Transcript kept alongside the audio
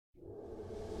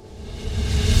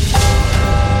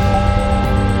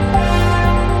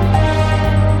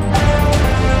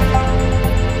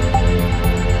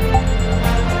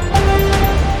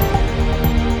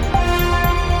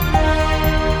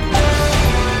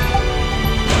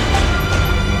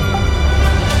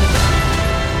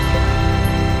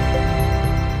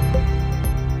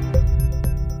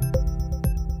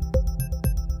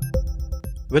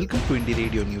Welcome to Indie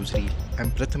Radio Newsreel. I'm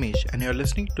Prathamesh and you're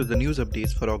listening to the news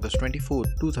updates for August 24,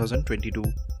 2022.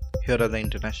 Here are the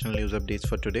international news updates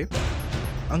for today.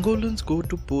 Angolans go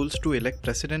to polls to elect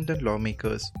president and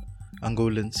lawmakers.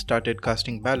 Angolans started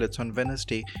casting ballots on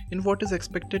Wednesday in what is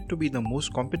expected to be the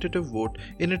most competitive vote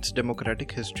in its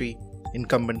democratic history.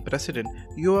 Incumbent President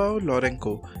Joao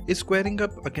Lourenço is squaring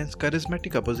up against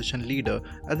charismatic opposition leader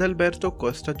Adalberto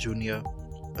Costa Jr.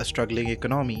 A struggling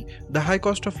economy, the high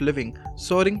cost of living,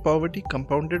 soaring poverty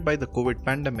compounded by the COVID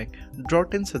pandemic,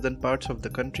 drought in southern parts of the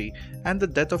country, and the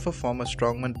death of a former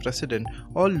strongman president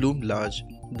all loom large.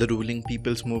 The ruling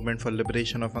People's Movement for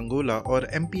Liberation of Angola, or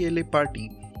MPLA party,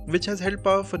 which has held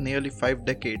power for nearly 5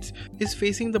 decades, is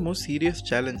facing the most serious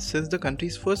challenge since the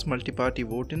country's first multi-party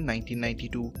vote in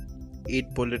 1992.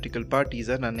 8 political parties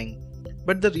are running.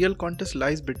 But the real contest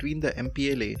lies between the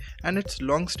MPLA and its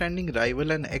long-standing rival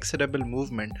and ex-rebel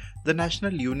movement, the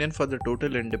National Union for the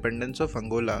Total Independence of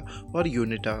Angola, or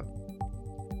UNITA.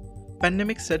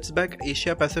 Pandemic sets back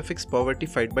Asia-Pacific's poverty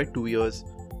fight by 2 years.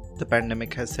 The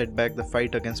pandemic has set back the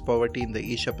fight against poverty in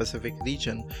the Asia-Pacific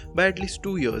region by at least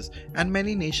 2 years, and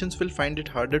many nations will find it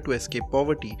harder to escape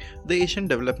poverty, the Asian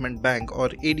Development Bank, or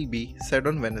ADB, said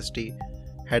on Wednesday.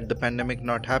 Had the pandemic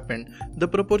not happened, the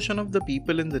proportion of the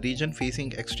people in the region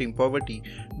facing extreme poverty,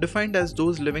 defined as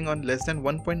those living on less than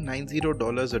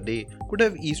 $1.90 a day, could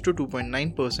have eased to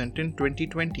 2.9% in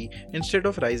 2020 instead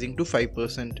of rising to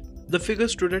 5%. The figure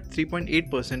stood at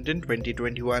 3.8% in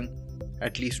 2021.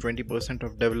 At least 20%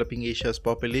 of developing Asia's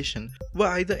population were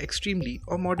either extremely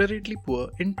or moderately poor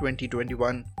in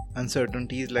 2021.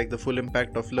 Uncertainties like the full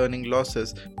impact of learning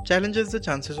losses challenges the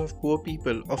chances of poor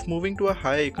people of moving to a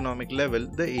higher economic level,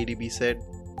 the ADB said.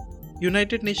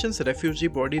 United Nations refugee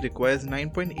body requires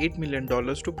 $9.8 million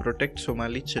to protect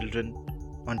Somali children.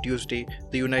 On Tuesday,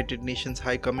 the United Nations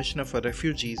High Commissioner for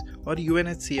Refugees, or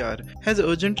UNHCR, has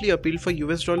urgently appealed for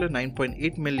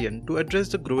 $9.8 million to address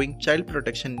the growing child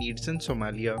protection needs in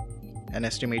Somalia. An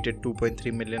estimated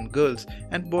 2.3 million girls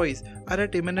and boys are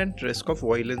at imminent risk of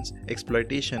violence,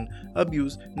 exploitation,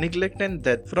 abuse, neglect and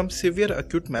death from severe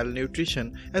acute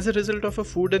malnutrition as a result of a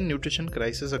food and nutrition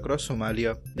crisis across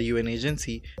Somalia. The UN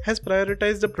agency has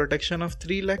prioritized the protection of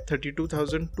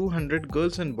 332,200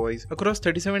 girls and boys across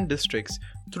 37 districts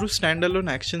through standalone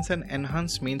actions and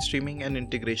enhanced mainstreaming and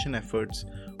integration efforts.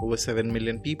 Over 7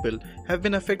 million people have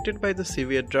been affected by the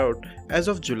severe drought as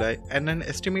of July, and an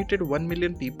estimated 1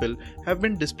 million people have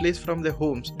been displaced from their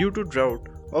homes due to drought,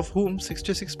 of whom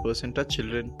 66% are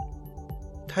children.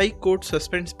 Thai court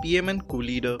suspends PM and coup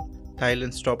leader.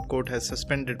 Thailand's top court has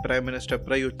suspended Prime Minister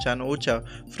Prayut Chan-o-cha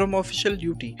from official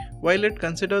duty while it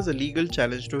considers a legal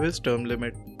challenge to his term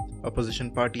limit.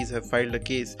 Opposition parties have filed a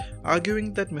case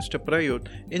arguing that Mr. Prayut,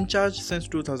 in charge since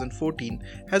 2014,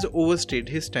 has overstayed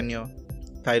his tenure.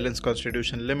 Thailand's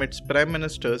constitution limits prime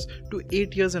ministers to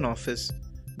 8 years in office.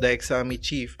 The ex-army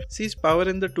chief seized power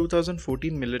in the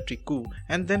 2014 military coup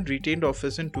and then retained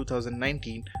office in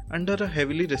 2019 under a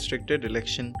heavily restricted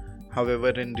election. However,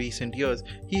 in recent years,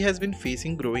 he has been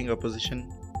facing growing opposition.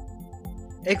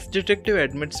 Ex-detective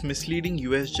admits misleading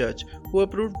US judge who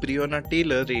approved Breonna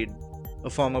Taylor raid. A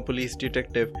former police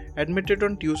detective admitted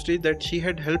on Tuesday that she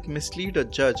had helped mislead a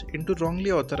judge into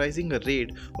wrongly authorizing a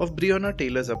raid of Breonna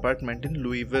Taylor's apartment in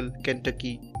Louisville,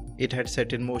 Kentucky. It had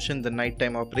set in motion the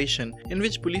nighttime operation in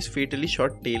which police fatally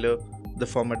shot Taylor. The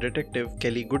former detective,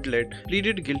 Kelly Goodlett,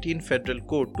 pleaded guilty in federal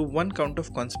court to 1 count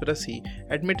of conspiracy,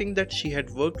 admitting that she had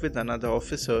worked with another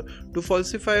officer to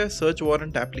falsify a search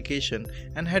warrant application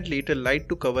and had later lied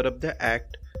to cover up the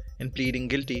act. In pleading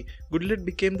guilty, Goodlett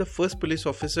became the first police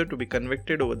officer to be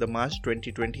convicted over the March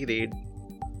 2020 raid.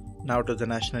 Now to the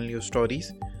national news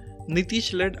stories.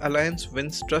 Nitish-led alliance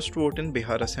wins trust vote in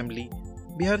Bihar Assembly.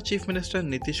 Bihar Chief Minister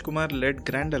Nitish Kumar-led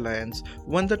Grand Alliance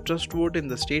won the trust vote in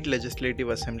the State Legislative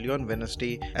Assembly on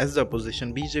Wednesday as the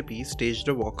opposition BJP staged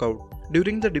a walkout.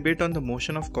 During the debate on the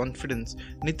motion of confidence,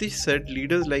 Nitish said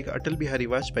leaders like Atal Bihari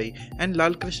Vajpayee and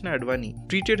Lal Krishna Advani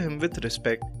treated him with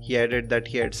respect. He added that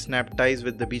he had snapped ties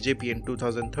with the BJP in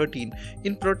 2013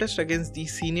 in protest against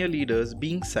these senior leaders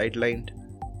being sidelined.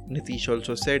 Nitish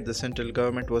also said the central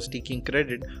government was taking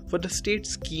credit for the state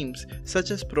schemes such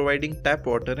as providing tap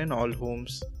water in all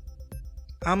homes.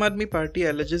 Aam Aadmi Party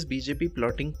alleges BJP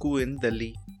plotting coup in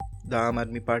Delhi. The Aam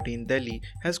Aadmi Party in Delhi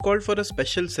has called for a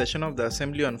special session of the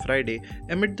assembly on Friday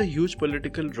amid the huge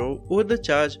political row over the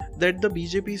charge that the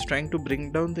BJP is trying to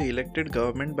bring down the elected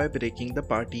government by breaking the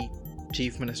party.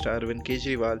 Chief Minister Arvind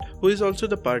Kejriwal, who is also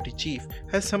the party chief,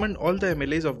 has summoned all the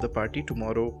MLAs of the party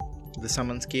tomorrow. The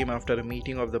summons came after a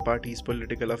meeting of the party's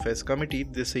Political Affairs Committee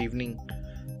this evening.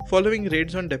 Following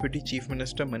raids on Deputy Chief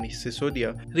Minister Manish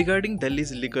Sisodia regarding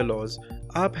Delhi's liquor laws,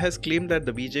 AAP has claimed that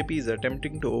the BJP is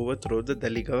attempting to overthrow the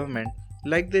Delhi government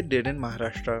like they did in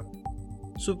Maharashtra.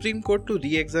 Supreme Court to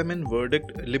re-examine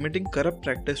verdict limiting corrupt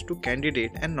practice to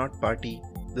candidate and not party.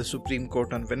 The Supreme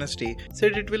Court on Wednesday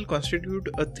said it will constitute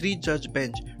a 3-judge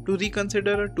bench to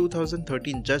reconsider a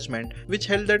 2013 judgment which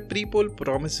held that pre-poll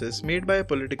promises made by a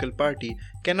political party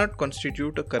cannot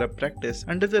constitute a corrupt practice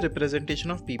under the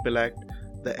Representation of People Act.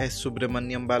 The S.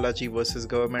 Subramaniam Balaji vs.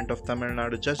 Government of Tamil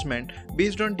Nadu judgment,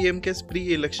 based on DMK's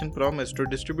pre-election promise to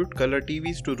distribute color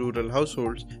TVs to rural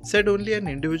households, said only an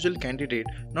individual candidate,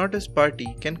 not his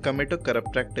party, can commit a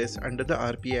corrupt practice under the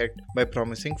RP Act by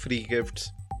promising free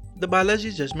gifts. The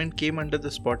Balaji judgment came under the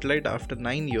spotlight after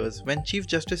 9 years when Chief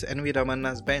Justice N.V.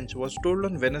 Ramanna's bench was told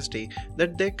on Wednesday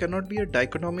that there cannot be a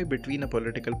dichotomy between a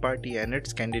political party and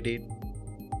its candidate.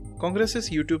 Congress's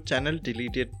YouTube channel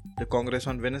deleted. The Congress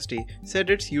on Wednesday said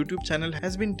its YouTube channel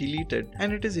has been deleted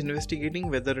and it is investigating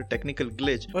whether a technical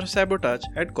glitch or sabotage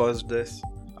had caused this.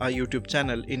 Our YouTube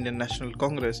channel, Indian National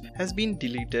Congress, has been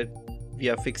deleted. We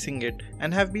are fixing it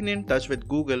and have been in touch with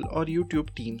Google or YouTube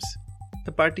teams.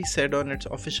 The party said on its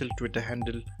official Twitter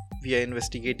handle, "We are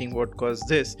investigating what caused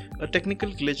this, a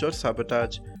technical glitch or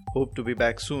sabotage. Hope to be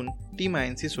back soon," Team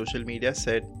INC social media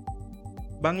said.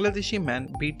 Bangladeshi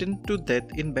man beaten to death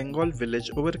in Bengal village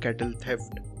over cattle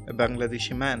theft. A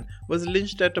Bangladeshi man was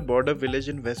lynched at a border village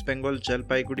in West Bengal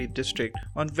Jalpaiguri district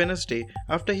on Wednesday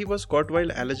after he was caught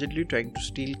while allegedly trying to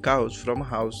steal cows from a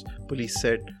house, police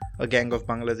said. A gang of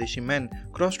Bangladeshi men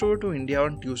crossed over to India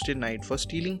on Tuesday night for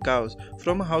stealing cows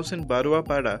from a house in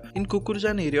Baruapada in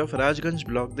Kukurjan area of Rajganj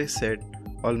block, they said.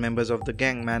 All members of the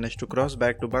gang managed to cross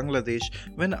back to Bangladesh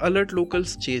when alert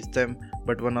locals chased them,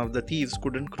 but one of the thieves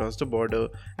couldn't cross the border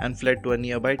and fled to a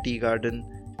nearby tea garden.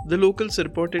 The locals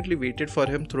reportedly waited for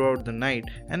him throughout the night,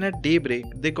 and at daybreak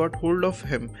they got hold of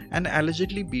him and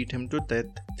allegedly beat him to death.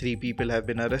 3 people have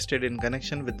been arrested in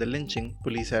connection with the lynching,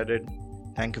 police added.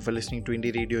 Thank you for listening to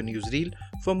Indie Radio Newsreel.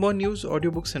 For more news,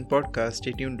 audiobooks and podcasts,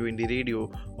 stay tuned to Indie Radio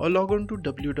or log on to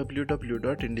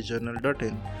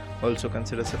www.indiejournal.in. Also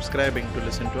consider subscribing to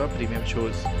listen to our premium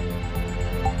shows.